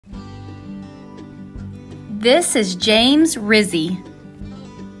This is James Rizzi.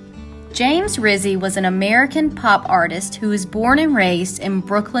 James Rizzi was an American pop artist who was born and raised in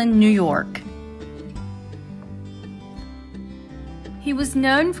Brooklyn, New York. He was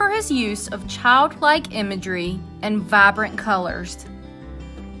known for his use of childlike imagery and vibrant colors.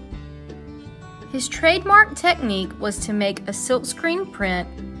 His trademark technique was to make a silkscreen print,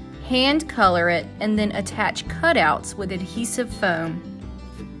 hand color it, and then attach cutouts with adhesive foam.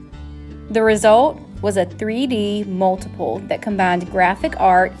 The result was a 3D multiple that combined graphic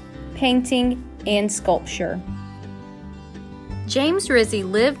art, painting, and sculpture. James Rizzi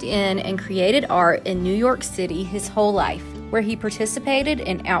lived in and created art in New York City his whole life, where he participated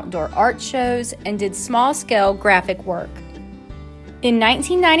in outdoor art shows and did small-scale graphic work. In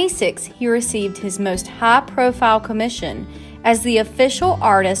 1996, he received his most high-profile commission as the official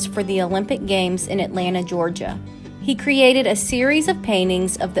artist for the Olympic Games in Atlanta, Georgia. He created a series of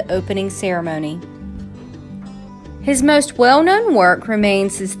paintings of the opening ceremony. His most well-known work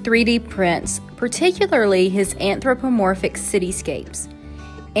remains his 3D prints, particularly his anthropomorphic cityscapes.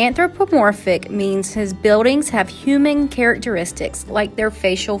 Anthropomorphic means his buildings have human characteristics like their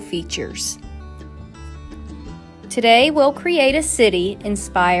facial features. Today, we'll create a city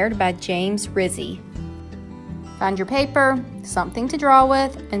inspired by James Rizzi. Find your paper, something to draw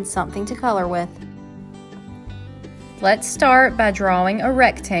with, and something to color with. Let's start by drawing a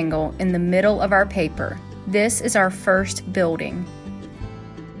rectangle in the middle of our paper. This is our first building.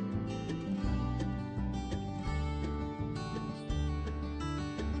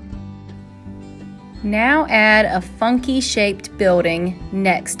 Now add a funky shaped building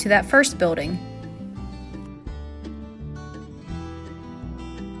next to that first building.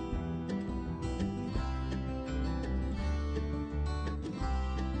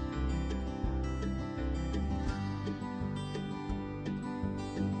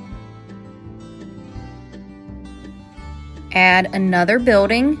 Add another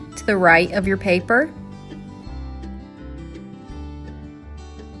building to the right of your paper.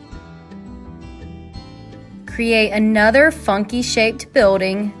 Create another funky shaped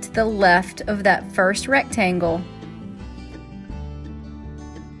building to the left of that first rectangle.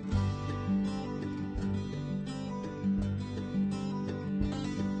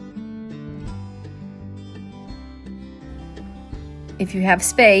 If you have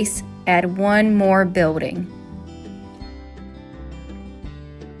space, add one more building.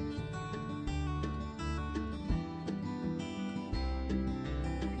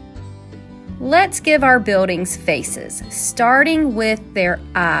 Let's give our buildings faces, starting with their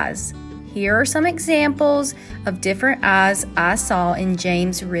eyes. Here are some examples of different eyes I saw in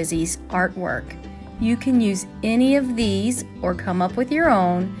James Rizzi's artwork. You can use any of these or come up with your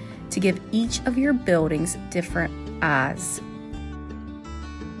own to give each of your buildings different eyes.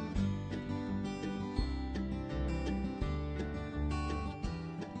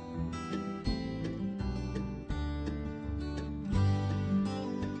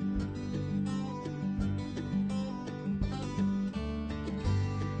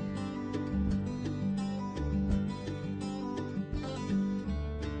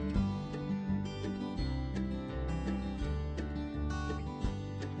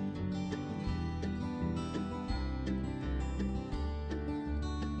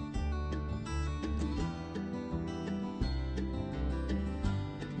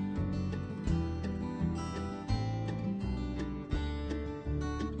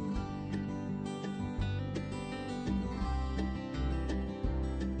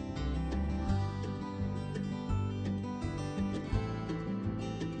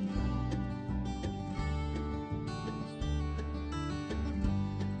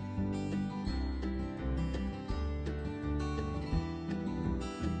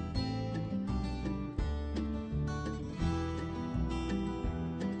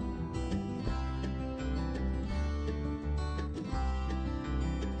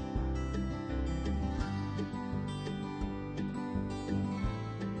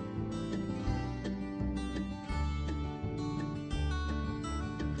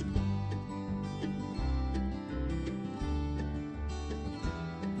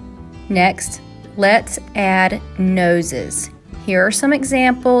 Next, let's add noses. Here are some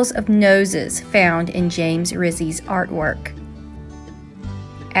examples of noses found in James Rizzi's artwork.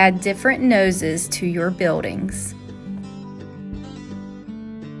 Add different noses to your buildings.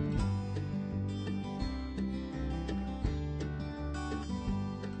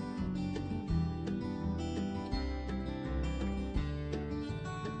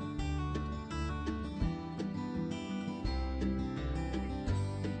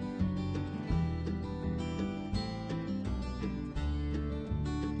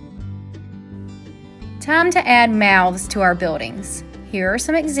 Time to add mouths to our buildings. Here are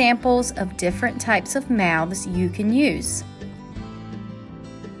some examples of different types of mouths you can use.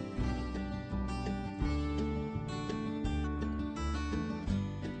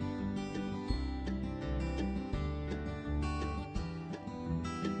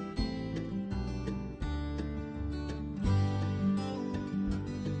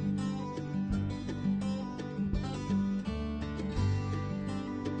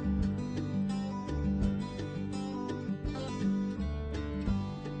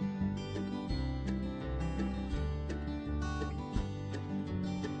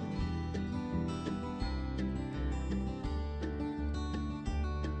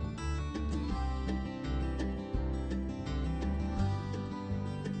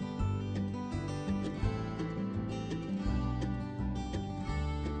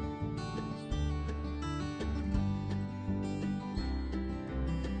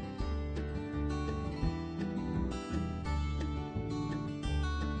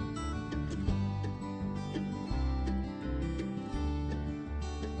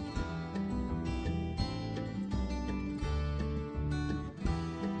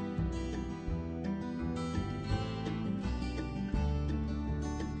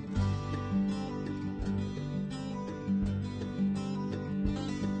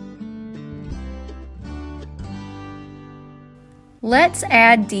 Let's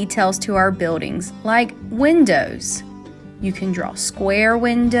add details to our buildings, like windows. You can draw square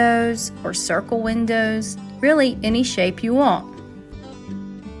windows or circle windows, really any shape you want.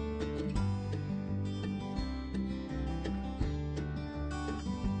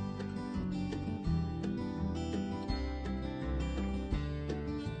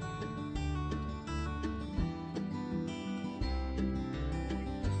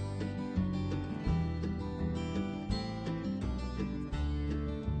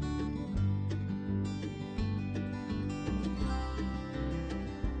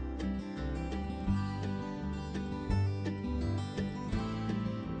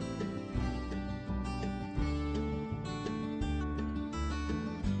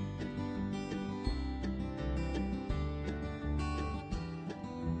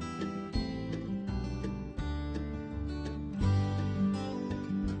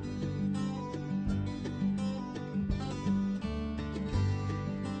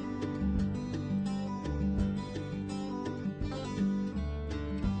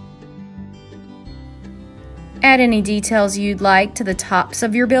 Add any details you'd like to the tops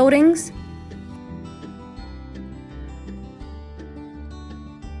of your buildings.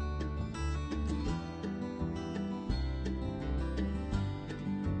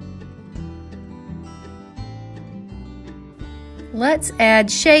 Let's add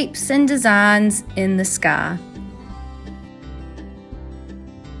shapes and designs in the sky.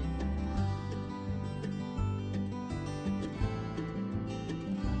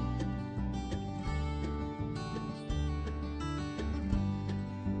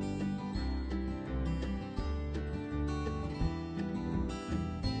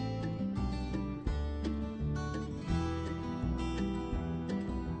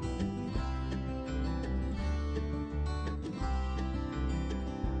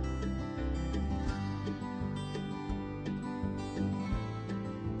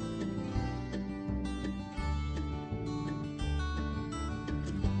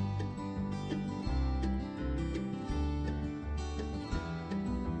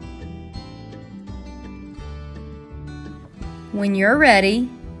 When you're ready,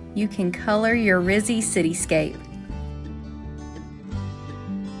 you can color your Rizzi cityscape.